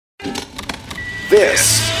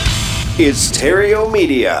This is Stereo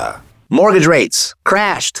Media. Mortgage rates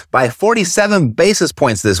crashed by 47 basis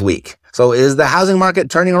points this week. So is the housing market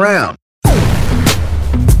turning around?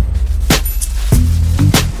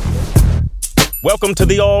 Welcome to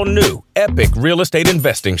the all-new Epic Real Estate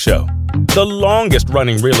Investing Show, the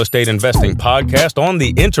longest-running real estate investing podcast on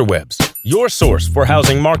the interwebs. Your source for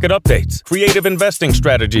housing market updates, creative investing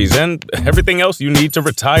strategies, and everything else you need to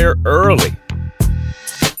retire early.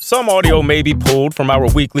 Some audio may be pulled from our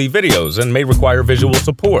weekly videos and may require visual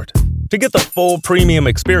support. To get the full premium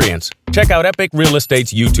experience, check out Epic Real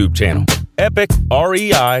Estate's YouTube channel, epicrei.tv.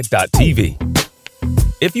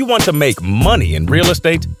 If you want to make money in real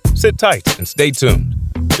estate, sit tight and stay tuned.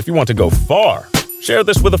 If you want to go far, share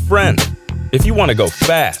this with a friend. If you want to go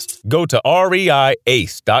fast, go to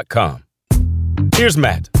reiace.com. Here's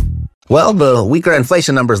Matt. Well, the weaker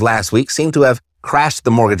inflation numbers last week seem to have crashed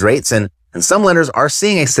the mortgage rates, and some lenders are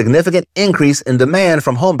seeing a significant increase in demand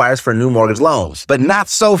from home buyers for new mortgage loans. But not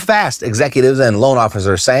so fast, executives and loan officers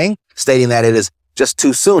are saying, stating that it is just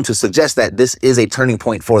too soon to suggest that this is a turning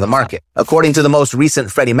point for the market. According to the most recent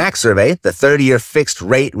Freddie Mac survey, the 30-year fixed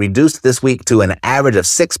rate reduced this week to an average of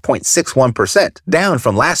 6.61%, down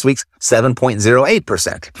from last week's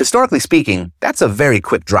 7.08%. Historically speaking, that's a very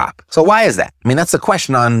quick drop. So why is that? I mean, that's the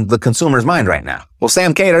question on the consumer's mind right now. Well,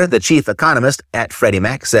 Sam Cater, the chief economist at Freddie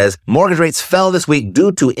Mac, says mortgage rates fell this week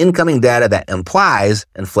due to incoming data that implies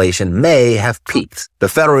inflation may have peaked. The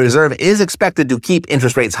Federal Reserve is expected to keep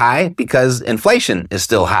interest rates high because inflation is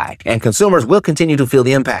still high, and consumers will continue to feel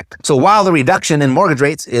the impact. So while the reduction in mortgage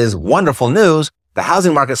rates is wonderful news, the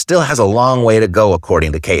housing market still has a long way to go,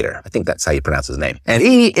 according to Cater. I think that's how you pronounce his name. And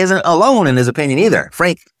he isn't alone in his opinion either.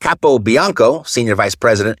 Frank Capobianco, senior vice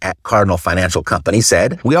president at Cardinal Financial Company,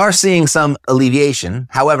 said, "We are seeing some alleviation.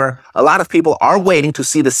 However, a lot of people are waiting to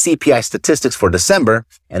see the CPI statistics for December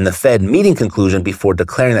and the Fed meeting conclusion before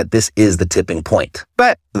declaring that this is the tipping point."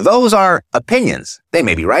 But those are opinions. They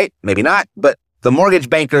may be right, maybe not, but the Mortgage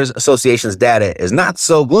Bankers Association's data is not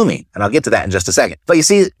so gloomy, and I'll get to that in just a second. But you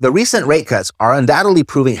see, the recent rate cuts are undoubtedly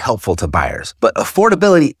proving helpful to buyers, but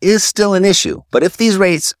affordability is still an issue. But if these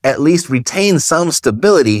rates at least retain some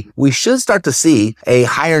stability, we should start to see a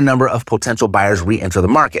higher number of potential buyers re-enter the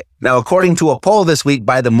market. Now, according to a poll this week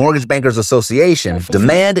by the Mortgage Bankers Association,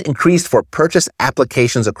 demand increased for purchase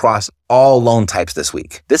applications across all loan types this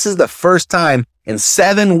week. This is the first time in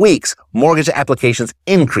 7 weeks, mortgage applications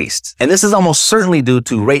increased. And this is almost certainly due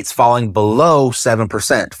to rates falling below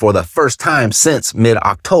 7% for the first time since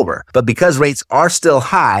mid-October. But because rates are still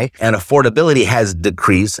high and affordability has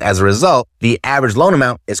decreased as a result, the average loan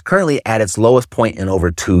amount is currently at its lowest point in over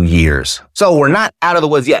 2 years. So we're not out of the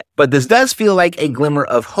woods yet, but this does feel like a glimmer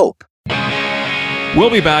of hope. We'll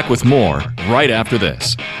be back with more right after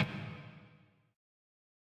this.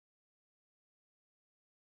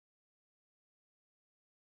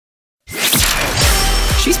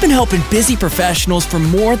 She's been helping busy professionals for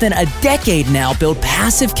more than a decade now build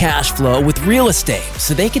passive cash flow with real estate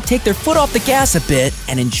so they can take their foot off the gas a bit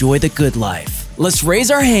and enjoy the good life. Let's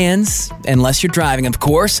raise our hands, unless you're driving, of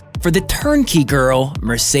course, for the turnkey girl,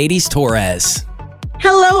 Mercedes Torres.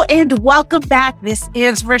 Hello and welcome back. This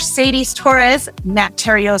is Mercedes Torres, Matt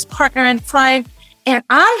Terrio's partner in crime, and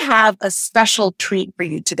I have a special treat for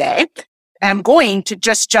you today. I'm going to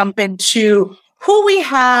just jump into who we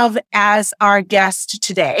have as our guest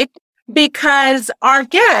today, because our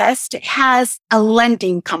guest has a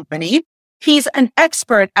lending company. He's an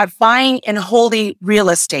expert at buying and holding real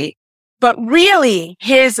estate, but really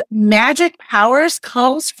his magic powers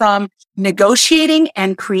comes from negotiating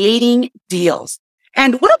and creating deals.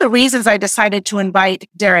 And one of the reasons I decided to invite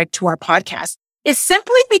Derek to our podcast is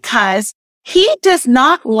simply because he does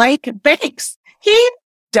not like banks. He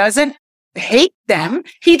doesn't hate them.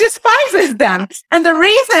 He despises them. And the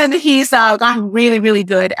reason he's gotten really, really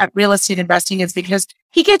good at real estate investing is because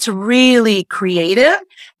he gets really creative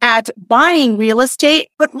at buying real estate,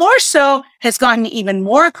 but more so has gotten even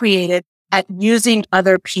more creative at using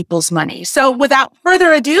other people's money. So without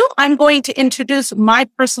further ado, I'm going to introduce my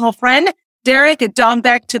personal friend, Derek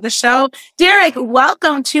Dombeck, to the show. Derek,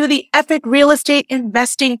 welcome to the Epic Real Estate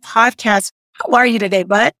Investing Podcast. How are you today,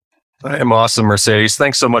 bud? I am awesome, Mercedes.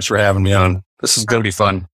 Thanks so much for having me on. This is going to be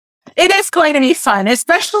fun. It is going to be fun,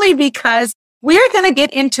 especially because we're going to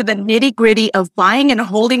get into the nitty gritty of buying and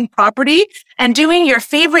holding property and doing your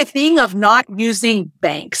favorite thing of not using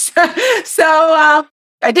banks. So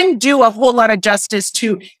I didn't do a whole lot of justice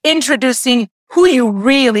to introducing who you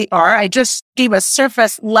really are. I just gave a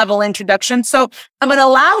surface level introduction. So I'm going to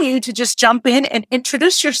allow you to just jump in and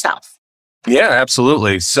introduce yourself. Yeah,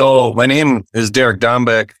 absolutely. So my name is Derek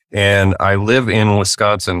Dombeck and I live in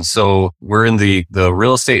Wisconsin. So we're in the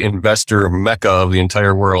real estate investor mecca of the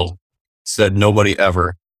entire world. Said nobody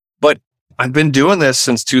ever. But I've been doing this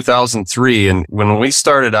since 2003. And when we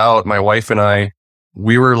started out, my wife and I,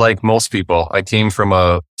 we were like most people. I came from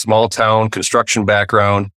a small town construction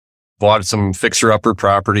background, bought some fixer-upper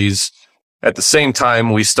properties. At the same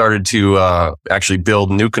time, we started to actually build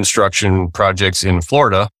new construction projects in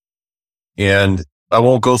Florida. And I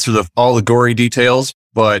won't go through all the gory details,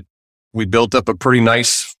 but we built up a pretty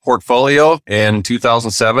nice portfolio in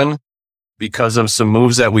 2007 because of some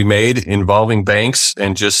moves that we made involving banks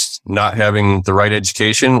and just not having the right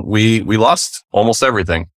education. We lost almost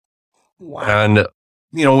everything. Wow. And,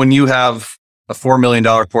 when you have a $4 million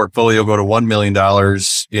portfolio go to $1 million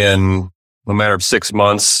in a matter of 6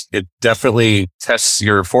 months, it definitely tests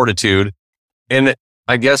your fortitude. And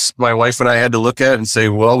I guess my wife and I had to look at it and say,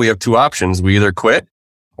 well, we have two options. We either quit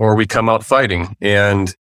or we come out fighting.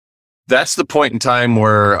 And that's the point in time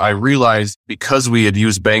where I realized because we had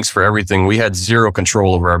used banks for everything, we had zero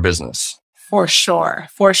control over our business. For sure.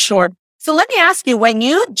 So let me ask you, when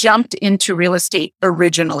you jumped into real estate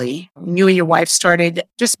originally, you and your wife started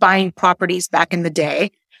just buying properties back in the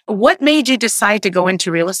day, what made you decide to go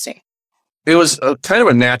into real estate? It was kind of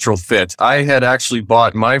a natural fit. I had actually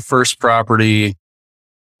bought my first property.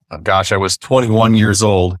 I was 21 years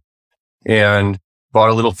old and bought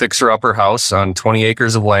a little fixer-upper house on 20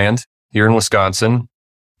 acres of land here in Wisconsin,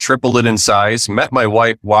 tripled it in size, met my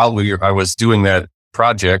wife while I was doing that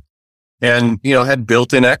project and, had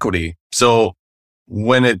built-in equity. So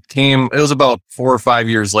when it was about 4 or 5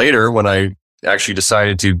 years later when I actually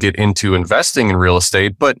decided to get into investing in real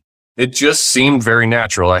estate, but it just seemed very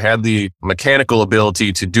natural. I had the mechanical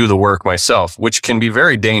ability to do the work myself, which can be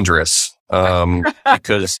very dangerous.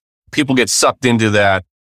 Because people get sucked into that.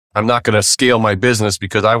 I'm not going to scale my business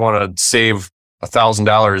because I want to save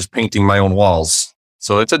 $1,000 painting my own walls.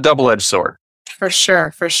 So it's a double-edged sword. For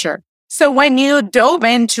sure. So when you dove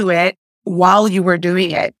into it while you were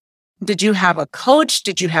doing it, did you have a coach?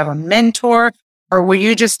 Did you have a mentor? Or were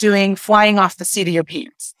you just flying off the seat of your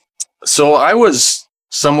pants? So I was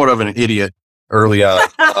somewhat of an idiot early on.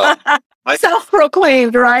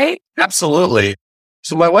 Self-proclaimed, right? Absolutely.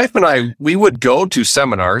 So my wife and I, we would go to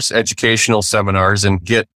seminars, educational seminars, and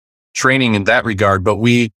get training in that regard, but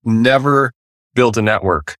we never built a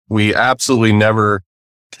network. We absolutely never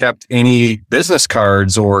kept any business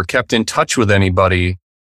cards or kept in touch with anybody.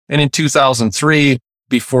 And in 2003,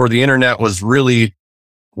 before the internet was really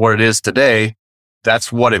what it is today,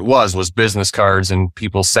 that's what it was business cards and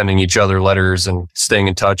people sending each other letters and staying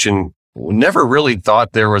in touch, and never really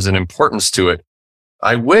thought there was an importance to it.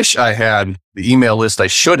 I wish I had the email list I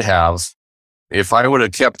should have if I would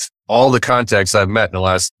have kept all the contacts I've met in the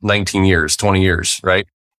last 19 years, 20 years, right?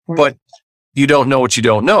 But you don't know what you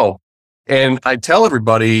don't know. And I tell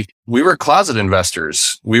everybody, we were closet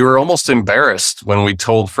investors. We were almost embarrassed when we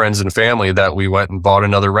told friends and family that we went and bought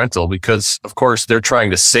another rental because, of course, they're trying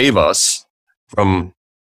to save us from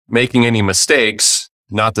making any mistakes.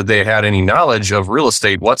 Not that they had any knowledge of real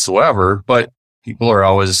estate whatsoever, but people are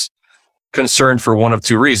always concerned for one of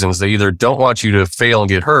two reasons. They either don't want you to fail and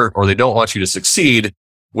get hurt, or they don't want you to succeed,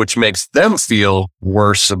 which makes them feel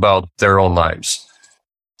worse about their own lives.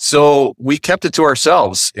 So we kept it to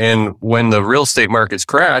ourselves. And when the real estate markets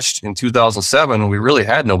crashed in 2007, we really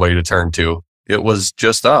had nobody to turn to. It was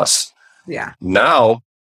just us. Yeah. Now,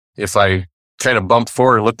 if I kind of bumped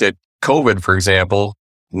forward and looked at COVID, for example,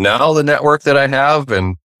 now the network that I have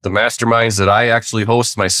and the masterminds that I actually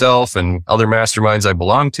host myself and other masterminds I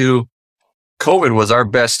belong to, COVID was our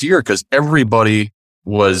best year because everybody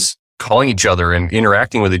was calling each other and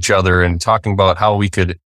interacting with each other and talking about how we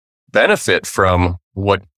could benefit from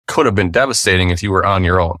what could have been devastating if you were on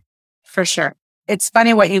your own. For sure. It's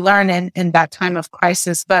funny what you learn in that time of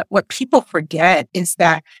crisis, but what people forget is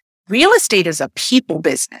that real estate is a people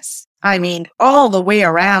business. I mean, all the way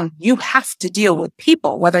around, you have to deal with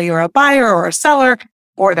people, whether you're a buyer or a seller,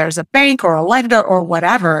 or there's a bank or a lender or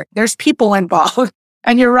whatever, there's people involved.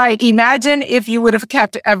 And you're right. Imagine if you would have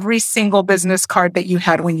kept every single business card that you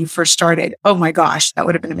had when you first started. Oh my gosh, that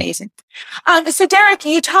would have been amazing. So Derek,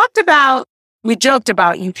 we joked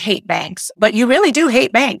about you hate banks, but you really do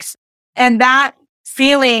hate banks. And that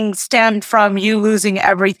feeling stemmed from you losing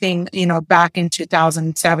everything, back in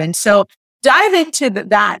 2007. So dive into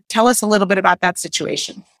that. Tell us a little bit about that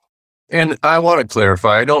situation. And I want to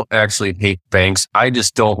clarify, I don't actually hate banks. I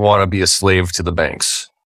just don't want to be a slave to the banks.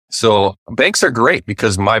 So banks are great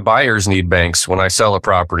because my buyers need banks when I sell a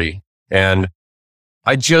property. And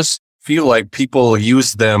I just feel like people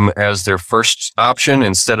use them as their first option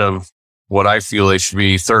instead of what I feel they should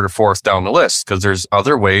be third or fourth down the list, because there's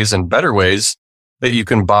other ways and better ways that you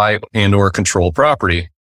can buy and or control property.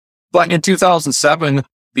 But in 2007,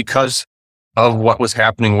 because of what was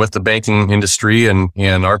happening with the banking industry and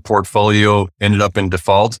our portfolio ended up in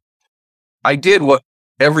default, I did what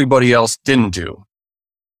everybody else didn't do,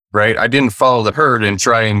 right? I didn't follow the herd and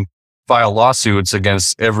try and file lawsuits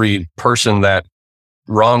against every person that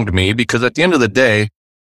wronged me, because at the end of the day,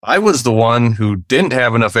 I was the one who didn't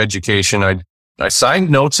have enough education. I signed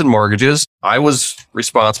notes and mortgages. I was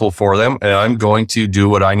responsible for them, and I'm going to do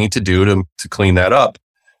what I need to do to clean that up.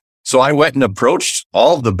 So I went and approached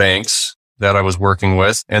all of the banks that I was working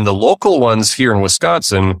with, and the local ones here in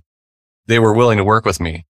Wisconsin, they were willing to work with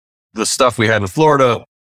me. The stuff we had in Florida,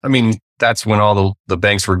 I mean, that's when all the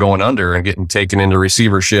banks were going under and getting taken into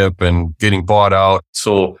receivership and getting bought out.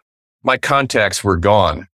 So my contacts were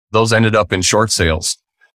gone. Those ended up in short sales.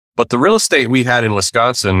 But the real estate we had in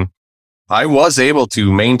Wisconsin, I was able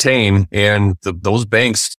to maintain, and those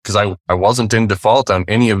banks, because I wasn't in default on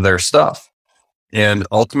any of their stuff. And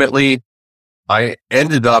ultimately, I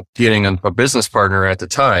ended up getting a business partner at the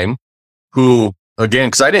time who, again,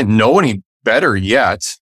 because I didn't know any better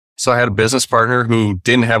yet. So I had a business partner who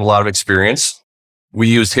didn't have a lot of experience. We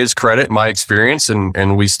used his credit, my experience,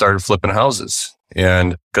 and we started flipping houses.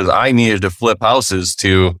 And because I needed to flip houses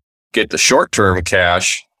to get the short-term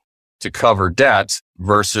cash to cover debt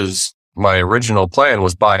versus my original plan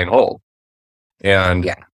was buy and hold.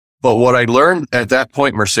 And, but what I learned at that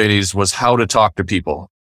point, Mercedes, was how to talk to people,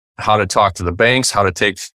 how to talk to the banks, how to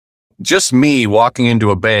take just me walking into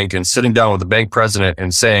a bank and sitting down with the bank president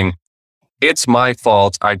and saying, it's my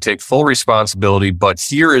fault. I take full responsibility, but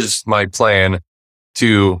here is my plan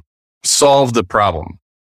to solve the problem.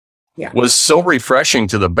 Was so refreshing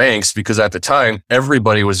to the banks, because at the time,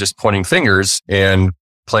 everybody was just pointing fingers and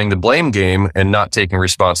playing the blame game and not taking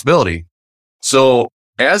responsibility. So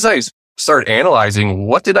as I started analyzing,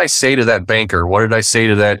 what did I say to that banker? What did I say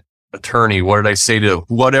to that attorney? What did I say to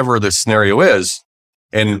whatever the scenario is?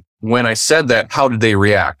 And when I said that, how did they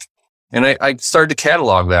react? And I started to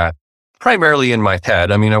catalog that primarily in my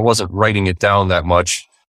head. I mean, I wasn't writing it down that much.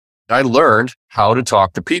 I learned how to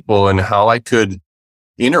talk to people and how I could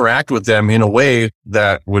interact with them in a way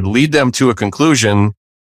that would lead them to a conclusion,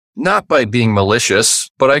 not by being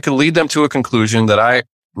malicious, but I could lead them to a conclusion that I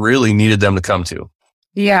really needed them to come to.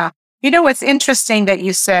 Yeah. You know, it's interesting that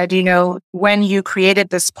you said, you know, when you created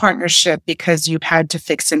this partnership because you had to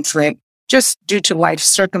fix and flip just due to life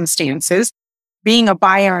circumstances, being a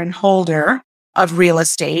buyer and holder of real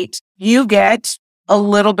estate, you get a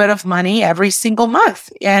little bit of money every single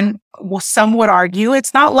month. And some would argue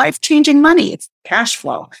it's not life-changing money. It's cash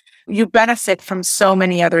flow. You benefit from so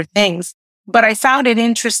many other things. But I found it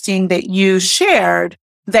interesting that you shared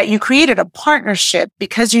that you created a partnership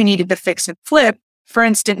because you needed to fix and flip for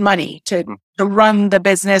instant money to run the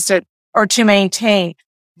business or to maintain.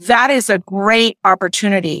 That is a great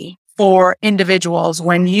opportunity for individuals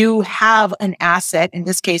when you have an asset. In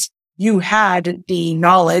this case, you had the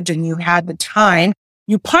knowledge and you had the time.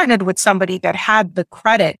 You partnered with somebody that had the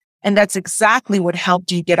credit, and that's exactly what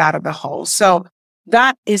helped you get out of the hole. So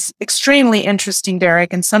that is extremely interesting,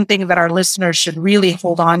 Derek, and something that our listeners should really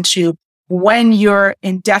hold on to when you're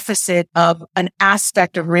in deficit of an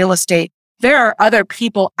aspect of real estate. There are other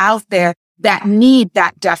people out there that need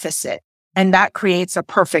that deficit, and that creates a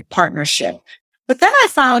perfect partnership. But then I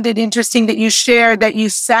found it interesting that you shared that you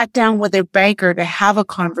sat down with a banker to have a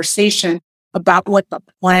conversation about what the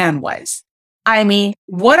plan was. I mean,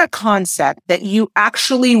 what a concept that you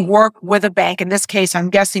actually work with a bank. In this case, I'm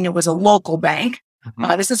guessing it was a local bank.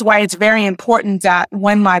 This is why it's very important that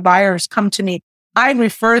when my buyers come to me, I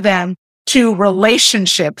refer them to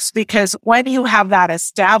relationships, because when you have that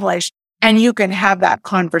established and you can have that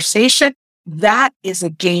conversation, that is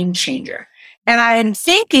a game changer. And I'm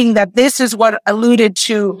thinking that this is what alluded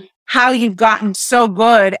to how you've gotten so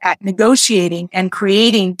good at negotiating and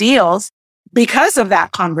creating deals because of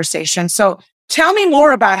that conversation. So tell me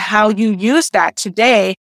more about how you use that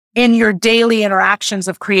today in your daily interactions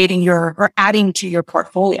of creating or adding to your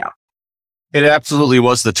portfolio. It absolutely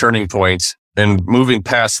was the turning point. And moving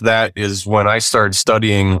past that is when I started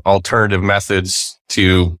studying alternative methods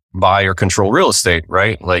to buy or control real estate,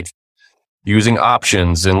 right? Like using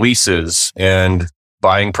options and leases and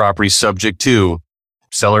buying properties subject to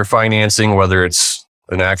seller financing, whether it's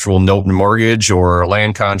an actual note and mortgage or a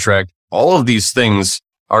land contract. All of these things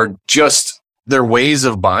are just their ways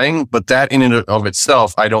of buying, but that in and of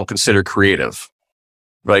itself, I don't consider creative.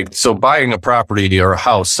 Like, so buying a property or a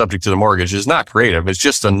house subject to the mortgage is not creative. It's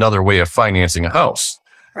just another way of financing a house.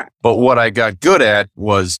 Right. But what I got good at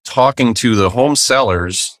was talking to the home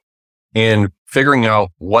sellers and figuring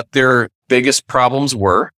out what their biggest problems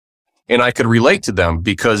were. And I could relate to them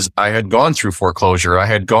because I had gone through foreclosure. I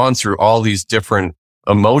had gone through all these different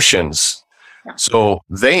emotions. So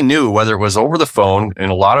they knew whether it was over the phone,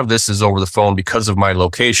 and a lot of this is over the phone because of my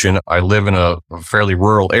location. I live in a fairly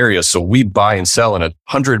rural area, so we buy and sell in a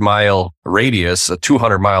 100-mile radius, a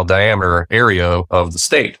 200-mile diameter area of the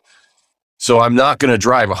state. So I'm not going to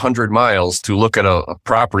drive 100 miles to look at a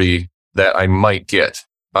property that I might get.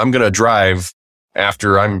 I'm going to drive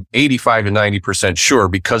after I'm 85 to 90% sure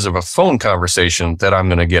because of a phone conversation that I'm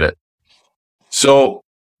going to get it. So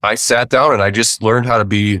I sat down and I just learned how to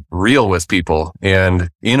be real with people, and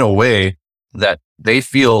in a way that they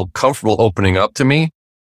feel comfortable opening up to me.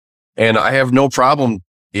 And I have no problem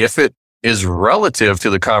if it is relative to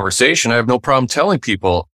the conversation. I have no problem telling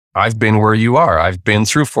people I've been where you are. I've been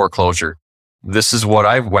through foreclosure. This is what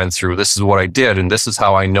I've went through. This is what I did. And this is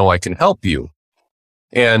how I know I can help you.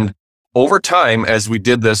 And over time, as we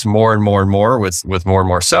did this more and more and more with more and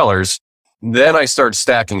more sellers, then I started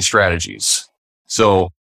stacking strategies. So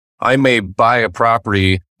I may buy a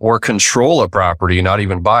property or control a property, not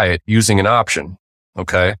even buy it, using an option.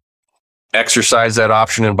 Okay. Exercise that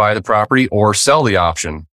option and buy the property, or sell the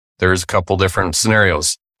option. There's a couple different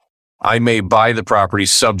scenarios. I may buy the property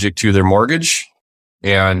subject to their mortgage,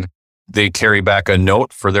 and they carry back a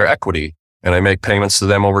note for their equity, and I make payments to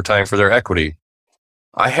them over time for their equity.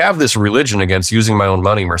 I have this religion against using my own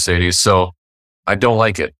money, Mercedes, so I don't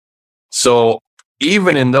like it. So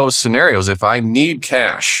even in those scenarios, if I need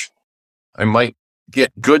cash, I might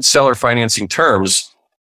get good seller financing terms,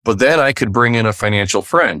 but then I could bring in a financial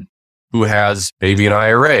friend who has maybe an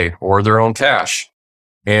IRA or their own cash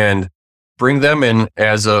and bring them in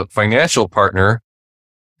as a financial partner,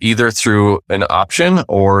 either through an option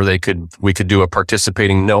or we could do a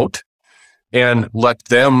participating note and let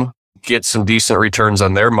them get some decent returns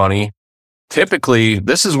on their money. Typically,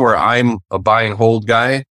 this is where I'm a buy and hold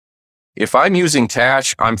guy. If I'm using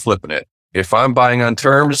cash, I'm flipping it. If I'm buying on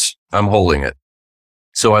terms, I'm holding it.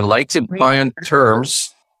 So I like to buy on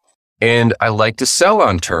terms and I like to sell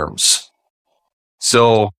on terms.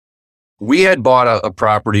 So we had bought a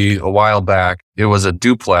property a while back. It was a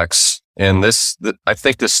duplex. And I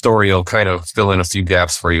think this story will kind of fill in a few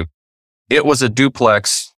gaps for you. It was a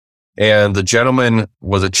duplex, and the gentleman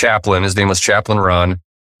was a chaplain. His name was Chaplain Ron,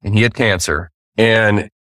 and he had cancer. And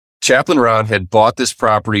Chaplain Ron had bought this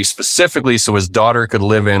property specifically so his daughter could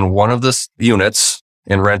live in one of the units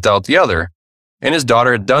and rent out the other. And his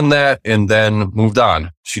daughter had done that and then moved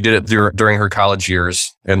on. She did it during her college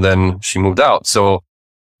years, and then she moved out. So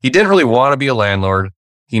he didn't really want to be a landlord.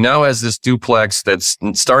 He now has this duplex that's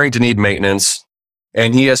starting to need maintenance,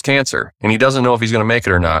 and he has cancer, and he doesn't know if he's going to make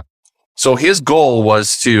it or not. So his goal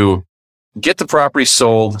was to get the property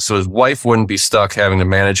sold so his wife wouldn't be stuck having to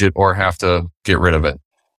manage it or have to get rid of it.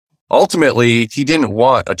 Ultimately, he didn't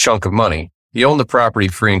want a chunk of money. He owned the property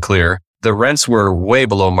free and clear. The rents were way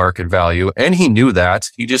below market value, and he knew that.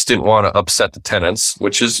 He just didn't want to upset the tenants,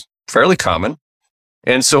 which is fairly common.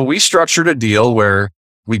 And so we structured a deal where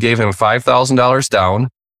we gave him $5,000 down.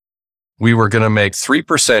 We were going to make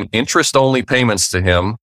 3% interest-only payments to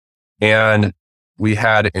him, and we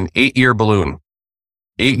had an 8-year balloon.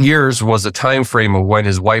 8 years was the time frame of when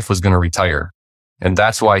his wife was going to retire, and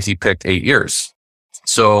that's why he picked 8 years.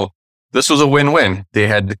 So this was a win-win. They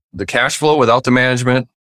had the cash flow without the management,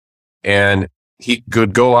 and he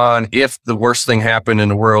could go on. If the worst thing happened in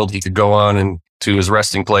the world, he could go on and to his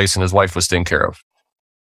resting place, and his wife was taken care of.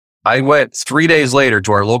 I went 3 days later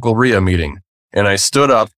to our local RIA meeting, and I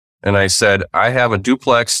stood up and I said, I have a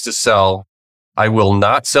duplex to sell. I will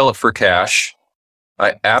not sell it for cash.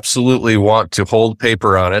 I absolutely want to hold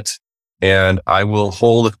paper on it, and I will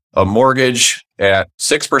hold a mortgage at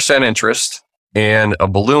 6% interest and a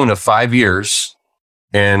balloon of 5 years.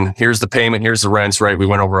 And here's the payment. Here's the rents, right? We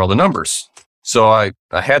went over all the numbers. So I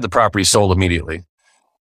had the property sold immediately.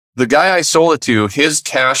 The guy I sold it to, his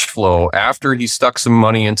cash flow, after he stuck some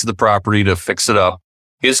money into the property to fix it up,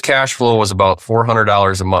 his cash flow was about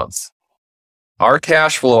 $400 a month. Our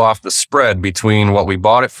cash flow off the spread between what we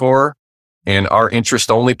bought it for and our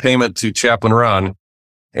interest-only payment to Chaplain Ron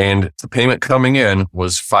and the payment coming in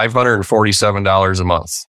was $547 a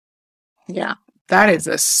month. Yeah, that is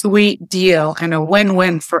a sweet deal and a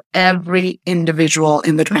win-win for every individual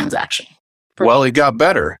in the transaction. Well, it got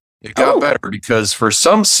better. It got better because for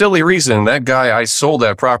some silly reason, that guy I sold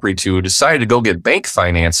that property to decided to go get bank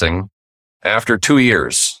financing after 2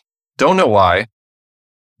 years. Don't know why,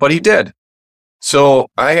 but he did. So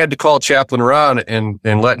I had to call Chaplain Ron and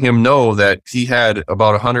let him know that he had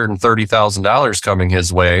about $130,000 coming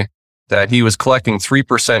his way that he was collecting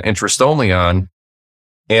 3% interest only on.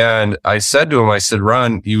 And I said to him, I said,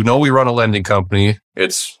 Ron, you know, we run a lending company.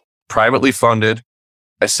 It's privately funded.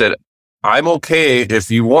 I said, I'm okay if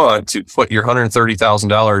you want to put your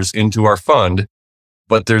 $130,000 into our fund,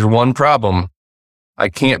 but there's one problem. I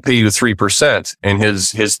can't pay you 3%. And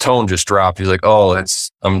his tone just dropped. He's like, oh,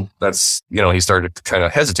 that's, he started to kind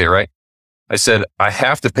of hesitate, right? I said, I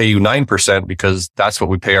have to pay you 9% because that's what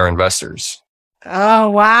we pay our investors. Oh,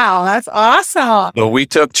 wow. That's awesome. So we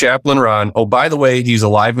took Chaplain Ron. Oh, by the way, he's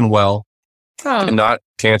alive and well.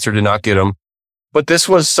 Cancer did not get him. But this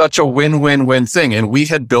was such a win-win-win thing. And we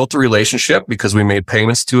had built a relationship because we made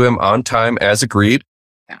payments to him on time as agreed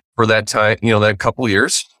for that time, that couple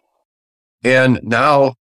years. And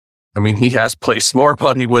now, he has placed more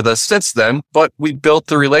money with us since then, but we built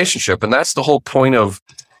the relationship. And that's the whole point of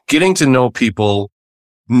getting to know people,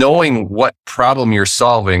 knowing what problem you're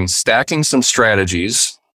solving, stacking some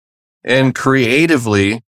strategies, and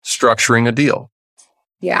creatively structuring a deal.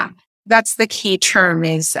 Yeah, that's the key term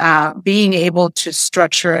is being able to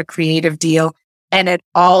structure a creative deal. And it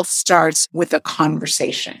all starts with a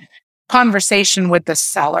conversation with the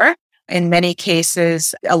seller. In many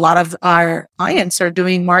cases, a lot of our clients are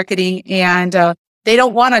doing marketing and they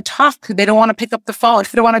don't want to talk. They don't want to pick up the phone.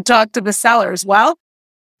 They don't want to talk to the sellers. Well,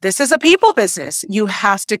 this is a people business. You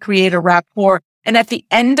have to create a rapport. And at the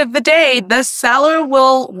end of the day, the seller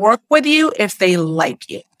will work with you if they like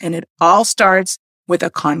you. And it all starts with a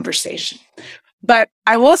conversation. But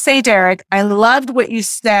I will say, Derek, I loved what you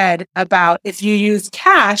said about if you use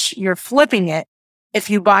cash, you're flipping it. If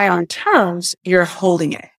you buy on terms, you're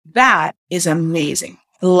holding it. That is amazing.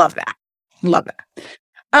 Love that.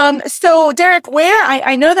 So Derek,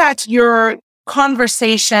 I know that your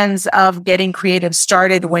conversations of getting creative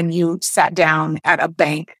started when you sat down at a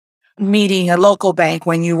bank, meeting a local bank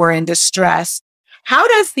when you were in distress. How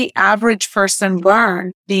does the average person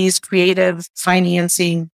learn these creative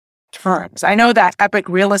financing terms? I know that Epic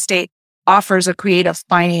Real Estate offers a creative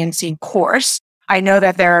financing course. I know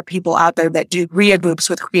that there are people out there that do RIA groups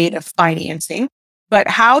with creative financing, but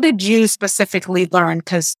how did you specifically learn?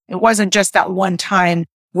 Because it wasn't just that one time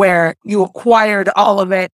where you acquired all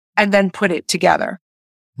of it and then put it together.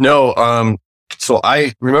 No. So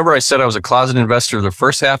I remember I said I was a closet investor the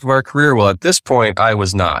first half of our career. Well, at this point, I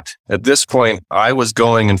was not. At this point, I was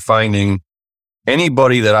going and finding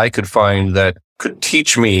anybody that I could find that could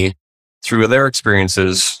teach me through their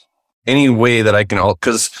experiences any way that I can,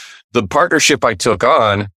 because the partnership I took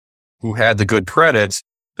on, who had the good credits,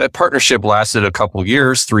 that partnership lasted a couple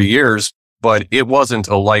years, 3 years, but it wasn't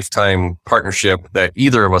a lifetime partnership that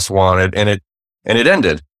either of us wanted. And it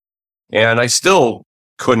ended. And I still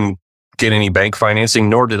couldn't get any bank financing,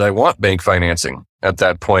 nor did I want bank financing at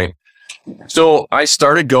that point. So I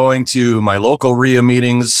started going to my local RIA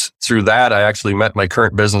meetings. Through that, I actually met my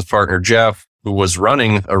current business partner, Jeff, who was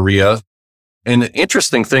running a RIA. And the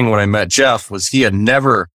interesting thing when I met Jeff was he had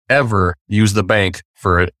never, ever used the bank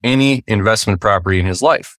for any investment property in his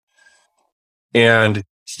life. And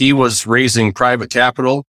he was raising private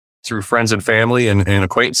capital through friends and family and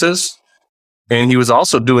acquaintances. And he was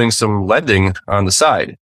also doing some lending on the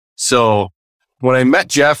side. So when I met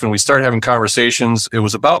Jeff and we started having conversations, it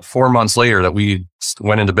was about 4 months later that we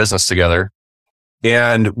went into business together.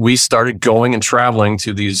 And we started going and traveling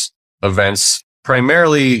to these events.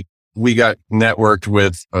 Primarily, we got networked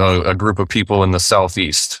with a group of people in the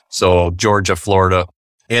Southeast. So Georgia, Florida.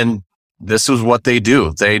 And this is what they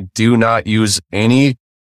do. They do not use any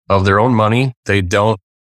of their own money.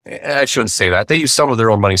 I shouldn't say that. They use some of their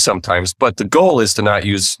own money sometimes, but the goal is to not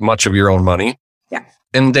use much of your own money. Yeah.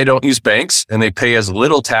 And they don't use banks, and they pay as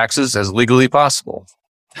little taxes as legally possible.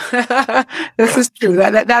 This is true.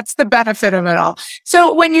 That's the benefit of it all.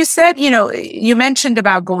 So when you said, you mentioned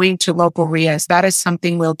about going to local RIAs, that is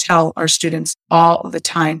something we'll tell our students all the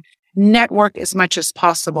time. Network as much as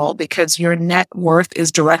possible because your net worth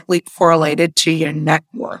is directly correlated to your net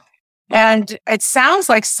worth. And it sounds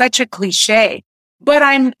like such a cliche, but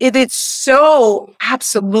it's so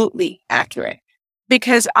absolutely accurate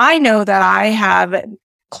because I know that I have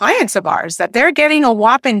clients of ours that they're getting a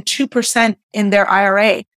whopping 2% in their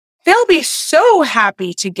IRA. They'll be so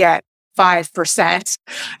happy to get 5%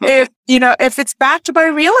 if it's backed by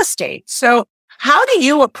real estate. So how do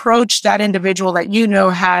you approach that individual that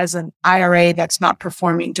has an IRA that's not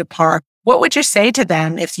performing to par? What would you say to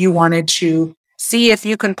them if you wanted to see if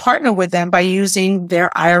you can partner with them by using their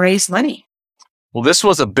IRA's money? Well, this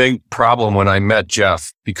was a big problem when I met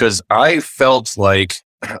Jeff because I felt like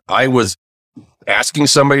I was asking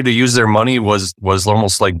somebody to use their money was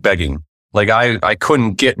almost like begging. Like I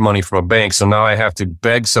couldn't get money from a bank. So now I have to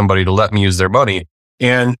beg somebody to let me use their money.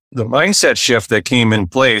 And the mindset shift that came in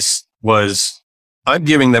place was I'm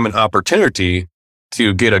giving them an opportunity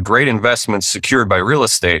to get a great investment secured by real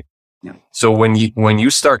estate. Yeah. So when you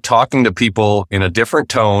start talking to people in a different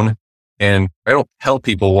tone, and I don't tell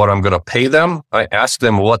people what I'm going to pay them, I ask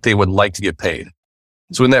them what they would like to get paid.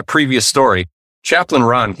 So in that previous story, Chaplain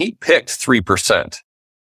Ron, he picked 3%.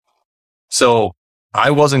 So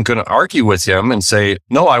I wasn't going to argue with him and say,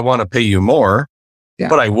 no, I want to pay you more,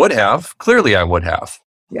 but I would have. Clearly I would have.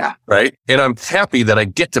 Yeah. Right. And I'm happy that I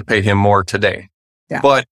get to pay him more today. Yeah.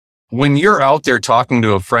 But when you're out there talking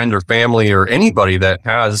to a friend or family or anybody that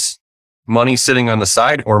has money sitting on the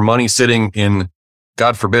side or money sitting in,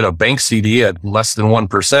 God forbid, a bank CD at less than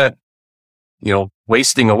 1%,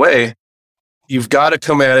 wasting away, you've got to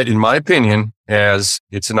come at it, in my opinion, as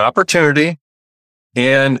it's an opportunity.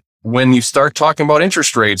 And when you start talking about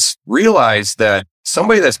interest rates, realize that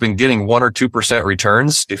somebody that's been getting 1 or 2%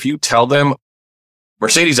 returns, if you tell them,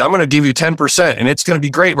 Mercedes, I'm going to give you 10% and it's going to be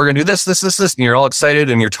great. We're going to do this, and you're all excited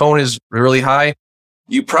and your tone is really high.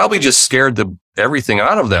 You probably just scared everything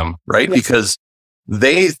out of them, right? Yeah. Because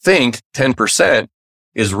they think 10%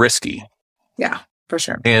 is risky. Yeah, for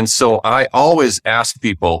sure. And so I always ask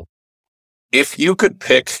people, if you could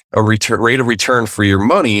pick a rate of return for your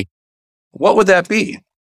money, what would that be?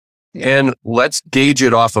 Yeah. And let's gauge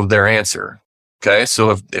it off of their answer. Okay.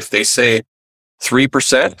 So if they say 3%,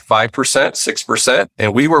 5%, 6%,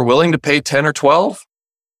 and we were willing to pay 10 or 12,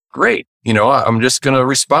 great. I'm just going to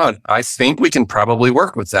respond. I think we can probably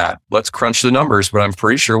work with that. Let's crunch the numbers, but I'm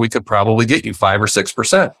pretty sure we could probably get you 5 or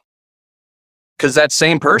 6%. Because that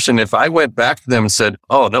same person, if I went back to them and said,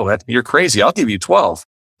 oh no, you're crazy, I'll give you 12.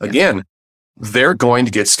 Again, they're going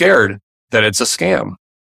to get scared that it's a scam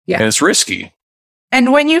and it's risky.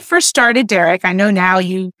 And when you first started, Derek, I know now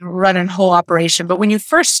you run a whole operation, but when you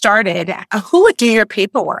first started, who would do your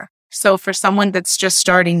paperwork? So for someone that's just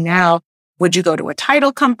starting now, would you go to a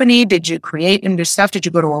title company? Did you create them yourself? Did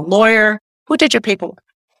you go to a lawyer? Who did your paperwork?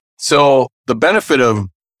 So the benefit of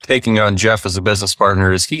taking on Jeff as a business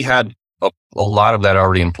partner is he had a lot of that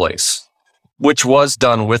already in place, which was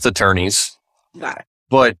done with attorneys. Got it.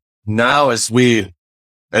 But now as we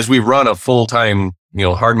run a full-time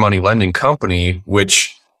hard money lending company,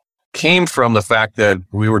 which came from the fact that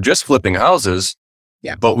we were just flipping houses,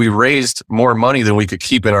 but we raised more money than we could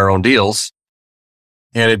keep in our own deals.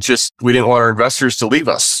 And we didn't want our investors to leave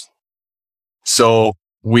us. So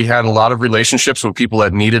we had a lot of relationships with people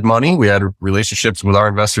that needed money. We had relationships with our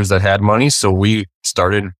investors that had money. So we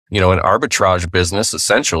started, an arbitrage business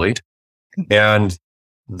essentially. And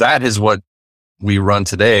that is what we run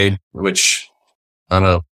today, which on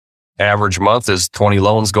a average month is 20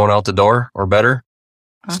 loans going out the door or better.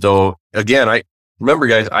 So again, I remember,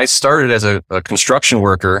 guys, I started as a construction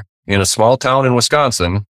worker in a small town in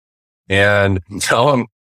Wisconsin, and now I'm,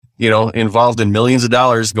 involved in millions of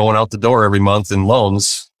dollars going out the door every month in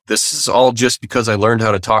loans. This is all just because I learned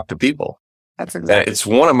how to talk to people. That's exactly. It's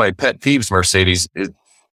one of my pet peeves, Mercedes,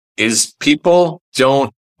 is people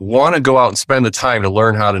don't want to go out and spend the time to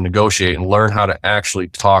learn how to negotiate and learn how to actually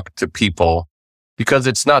talk to people, because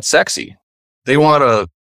it's not sexy. They want to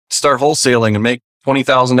start wholesaling and make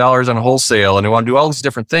 $20,000 on a wholesale, and they want to do all these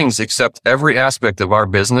different things, except every aspect of our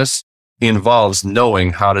business involves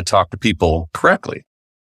knowing how to talk to people correctly.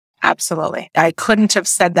 Absolutely. I couldn't have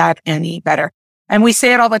said that any better. And we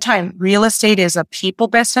say it all the time. Real estate is a people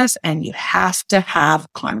business, and you have to have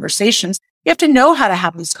conversations. You have to know how to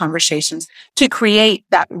have these conversations to create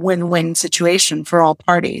that win-win situation for all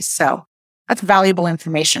parties. So that's valuable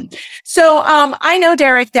information. So I know,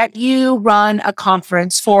 Derek, that you run a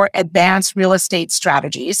conference for advanced real estate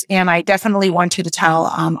strategies, and I definitely want you to tell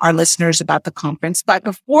our listeners about the conference. But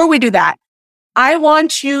before we do that, I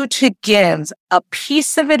want you to give a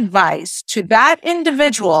piece of advice to that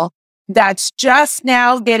individual that's just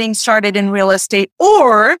now getting started in real estate,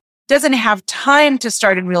 or doesn't have time to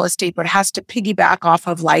start in real estate, but has to piggyback off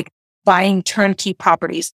of buying turnkey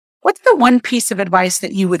properties. What's the one piece of advice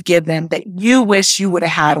that you would give them that you wish you would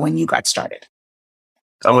have had when you got started?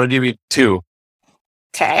 I'm going to give you 2.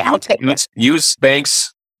 Okay, I'll take it. Use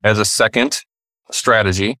banks as a second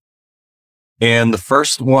strategy. And the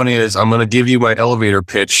first one is, I'm going to give you my elevator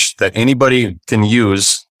pitch that anybody can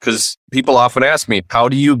use, because people often ask me, how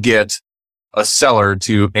do you get a seller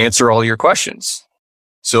to answer all your questions?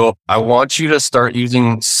 So I want you to start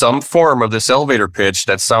using some form of this elevator pitch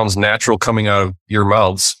that sounds natural coming out of your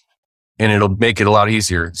mouths, and it'll make it a lot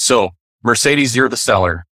easier. So Mercedes, you're the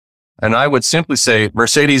seller. And I would simply say,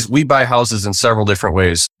 Mercedes, we buy houses in several different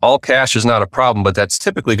ways. All cash is not a problem, but that's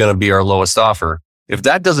typically going to be our lowest offer. If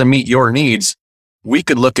that doesn't meet your needs, we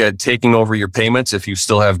could look at taking over your payments if you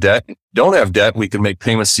still have debt. Don't have debt, we can make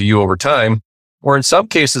payments to you over time. Or in some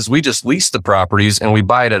cases, we just lease the properties and we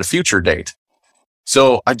buy it at a future date.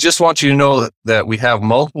 So I just want you to know that we have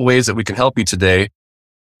multiple ways that we can help you today.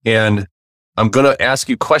 And I'm going to ask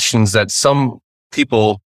you questions that some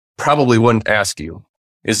people probably wouldn't ask you.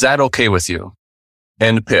 Is that okay with you?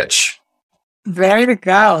 End pitch. There you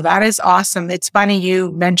go. That is awesome. It's funny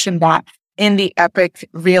you mentioned that in the Epic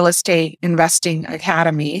Real Estate Investing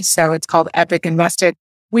Academy. So it's called Epic Invested.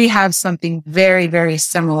 We have something very, very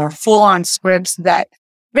similar, full-on scripts that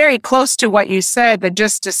very close to what you said, that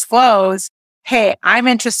just disclose, hey, I'm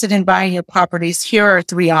interested in buying your properties. Here are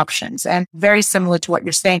 3 options, and very similar to what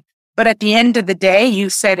you're saying. But at the end of the day, you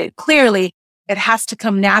said it clearly, it has to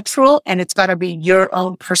come natural and it's got to be your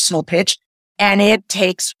own personal pitch. And it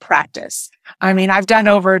takes practice. I mean, I've done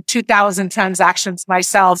over 2,000 transactions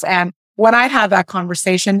myself. And when I have that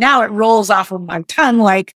conversation, now it rolls off of my tongue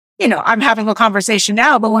like, I'm having a conversation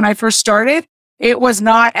now. But when I first started, it was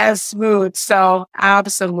not as smooth. So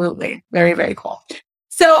absolutely. Very, very cool.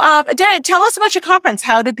 So, Dan, tell us about your conference.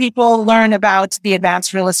 How do people learn about the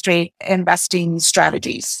advanced real estate investing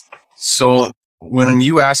strategies? So when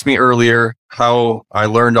you asked me earlier how I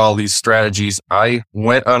learned all these strategies, I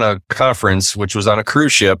went on a conference, which was on a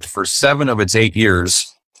cruise ship for 7 of its 8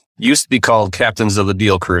 years. It used to be called Captains of the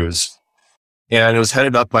Deal Cruise. And it was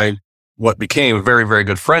headed up by what became very, very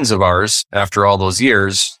good friends of ours after all those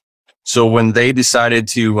years. So when they decided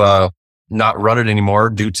to not run it anymore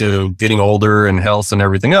due to getting older and health and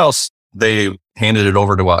everything else, they handed it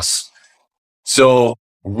over to us. So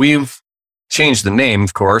we've changed the name,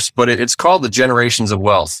 of course, but it's called the Generations of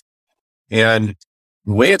Wealth. And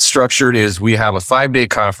the way it's structured is we have a 5-day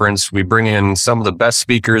conference. We bring in some of the best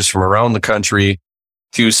speakers from around the country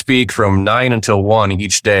to speak from 9 until 1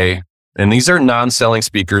 each day. And these are non-selling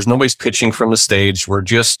speakers. Nobody's pitching from the stage. We're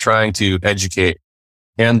just trying to educate.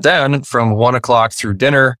 And then from 1 o'clock through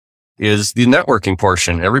dinner is the networking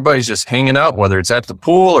portion. Everybody's just hanging out, whether it's at the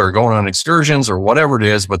pool or going on excursions or whatever it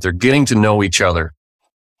is, but they're getting to know each other.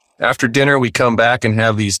 After dinner, we come back and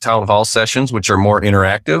have these town hall sessions, which are more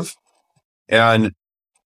interactive. And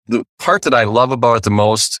the part that I love about it the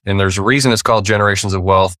most, and there's a reason it's called Generations of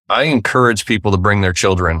Wealth, I encourage people to bring their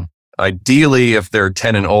children. Ideally, if they're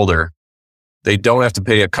 10 and older, they don't have to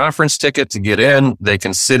pay a conference ticket to get in. They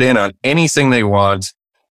can sit in on anything they want.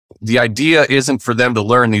 The idea isn't for them to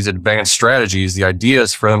learn these advanced strategies. The idea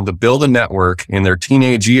is for them to build a network in their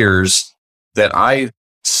teenage years that I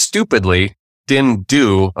stupidly didn't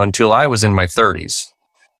do until I was in my 30s.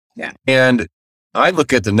 Yeah. And I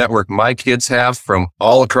look at the network my kids have from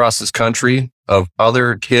all across this country of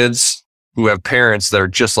other kids who have parents that are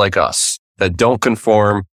just like us, that don't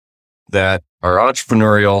conform, that are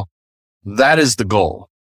entrepreneurial. That is the goal.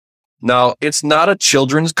 Now, it's not a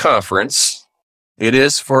children's conference. It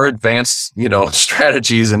is for advanced,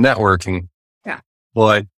 strategies and networking. Yeah.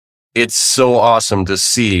 But it's so awesome to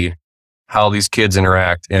see how these kids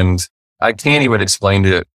interact. And I can't even explain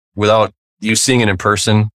it without you seeing it in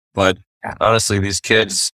person. But honestly, these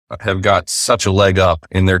kids have got such a leg up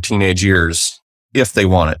in their teenage years if they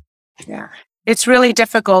want it. Yeah. It's really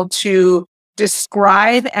difficult to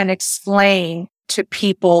describe and explain to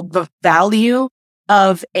people the value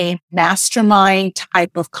of a mastermind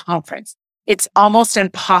type of conference. It's almost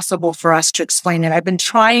impossible for us to explain it. I've been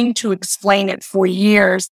trying to explain it for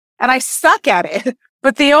years and I suck at it.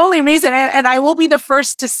 But the only reason, and I will be the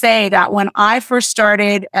first to say that when I first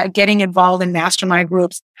started getting involved in mastermind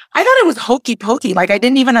groups, I thought it was hokey pokey. Like I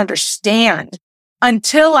didn't even understand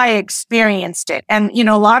until I experienced it. And,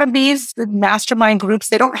 a lot of these mastermind groups,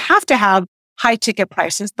 they don't have to have high ticket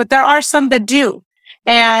prices, but there are some that do.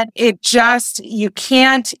 And you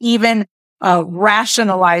can't even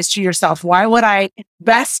rationalize to yourself, why would I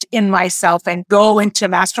invest in myself and go into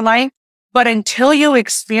mastermind? But until you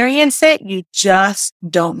experience it, you just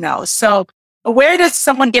don't know. So where does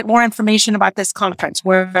someone get more information about this conference?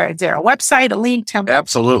 Where is there a website, a link?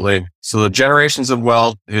 Absolutely. So the Generations of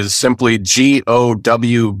Wealth is simply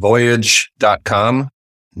GOWvoyage.com.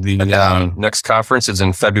 The next conference is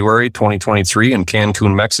in February 2023 in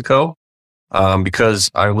Cancun, Mexico, because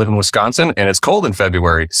I live in Wisconsin and it's cold in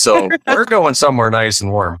February. So we're going somewhere nice and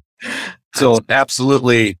warm. So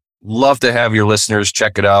absolutely love to have your listeners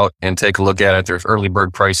check it out and take a look at it. There's early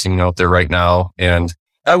bird pricing out there right now. And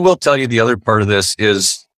I will tell you the other part of this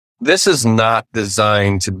is not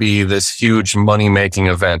designed to be this huge money-making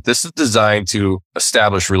event. This is designed to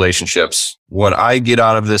establish relationships. What I get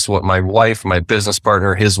out of this, what my wife, my business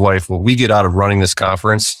partner, his wife, what we get out of running this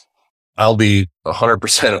conference, I'll be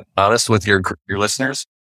 100% honest with your listeners.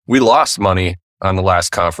 We lost money on the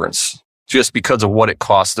last conference just because of what it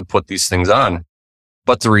costs to put these things on.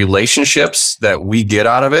 But the relationships that we get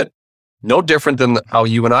out of it no different than how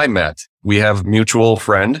you and I met. We have a mutual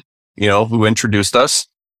friend, who introduced us.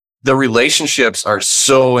 The relationships are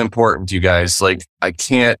so important, you guys. Like, I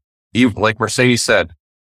can't, even like Mercedes said,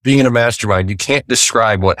 being in a mastermind, you can't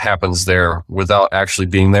describe what happens there without actually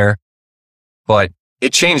being there. But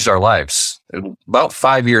it changed our lives. About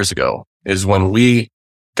 5 years ago is when we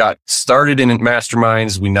got started in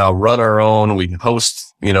masterminds. We now run our own. We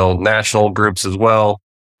host, national groups as well.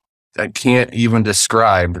 I can't even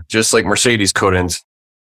describe, just like Mercedes couldn't,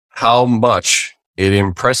 how much it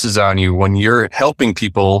impresses on you when you're helping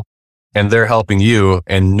people and they're helping you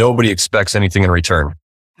and nobody expects anything in return.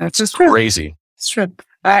 That's just crazy. It's true.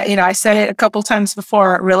 I said it a couple times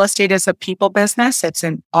before. Real estate is a people business. It's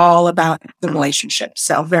all about the relationship.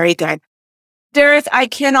 So very good. Dareth, I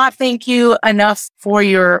cannot thank you enough for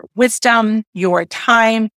your wisdom, your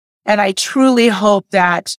time. And I truly hope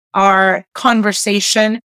that our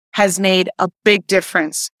conversation has made a big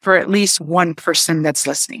difference for at least one person that's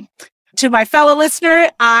listening. To my fellow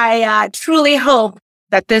listener, I truly hope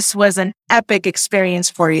that this was an epic experience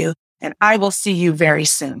for you. And I will see you very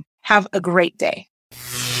soon. Have a great day.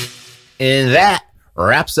 And that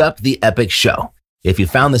wraps up the Epic Show. If you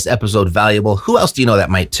found this episode valuable, who else do you know that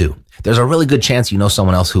might too? There's a really good chance you know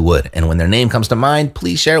someone else who would. And when their name comes to mind,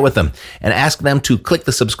 please share it with them and ask them to click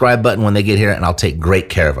the subscribe button when they get here, and I'll take great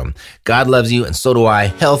care of them. God loves you, and so do I.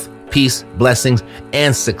 Health, peace, blessings,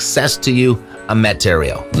 and success to you. I'm Matt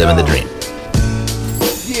Theriault, living the dream.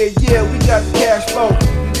 Yeah, we got the cash flow.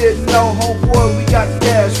 You didn't know, homeboy, we got the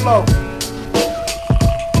cash flow.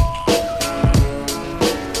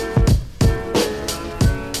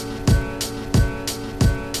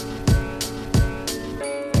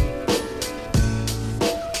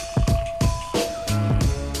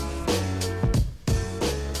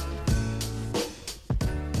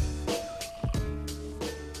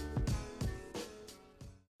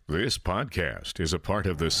 This podcast is a part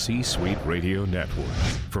of the C-Suite Radio Network.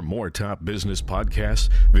 For more top business podcasts,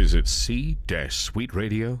 visit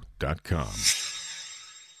c-suiteradio.com.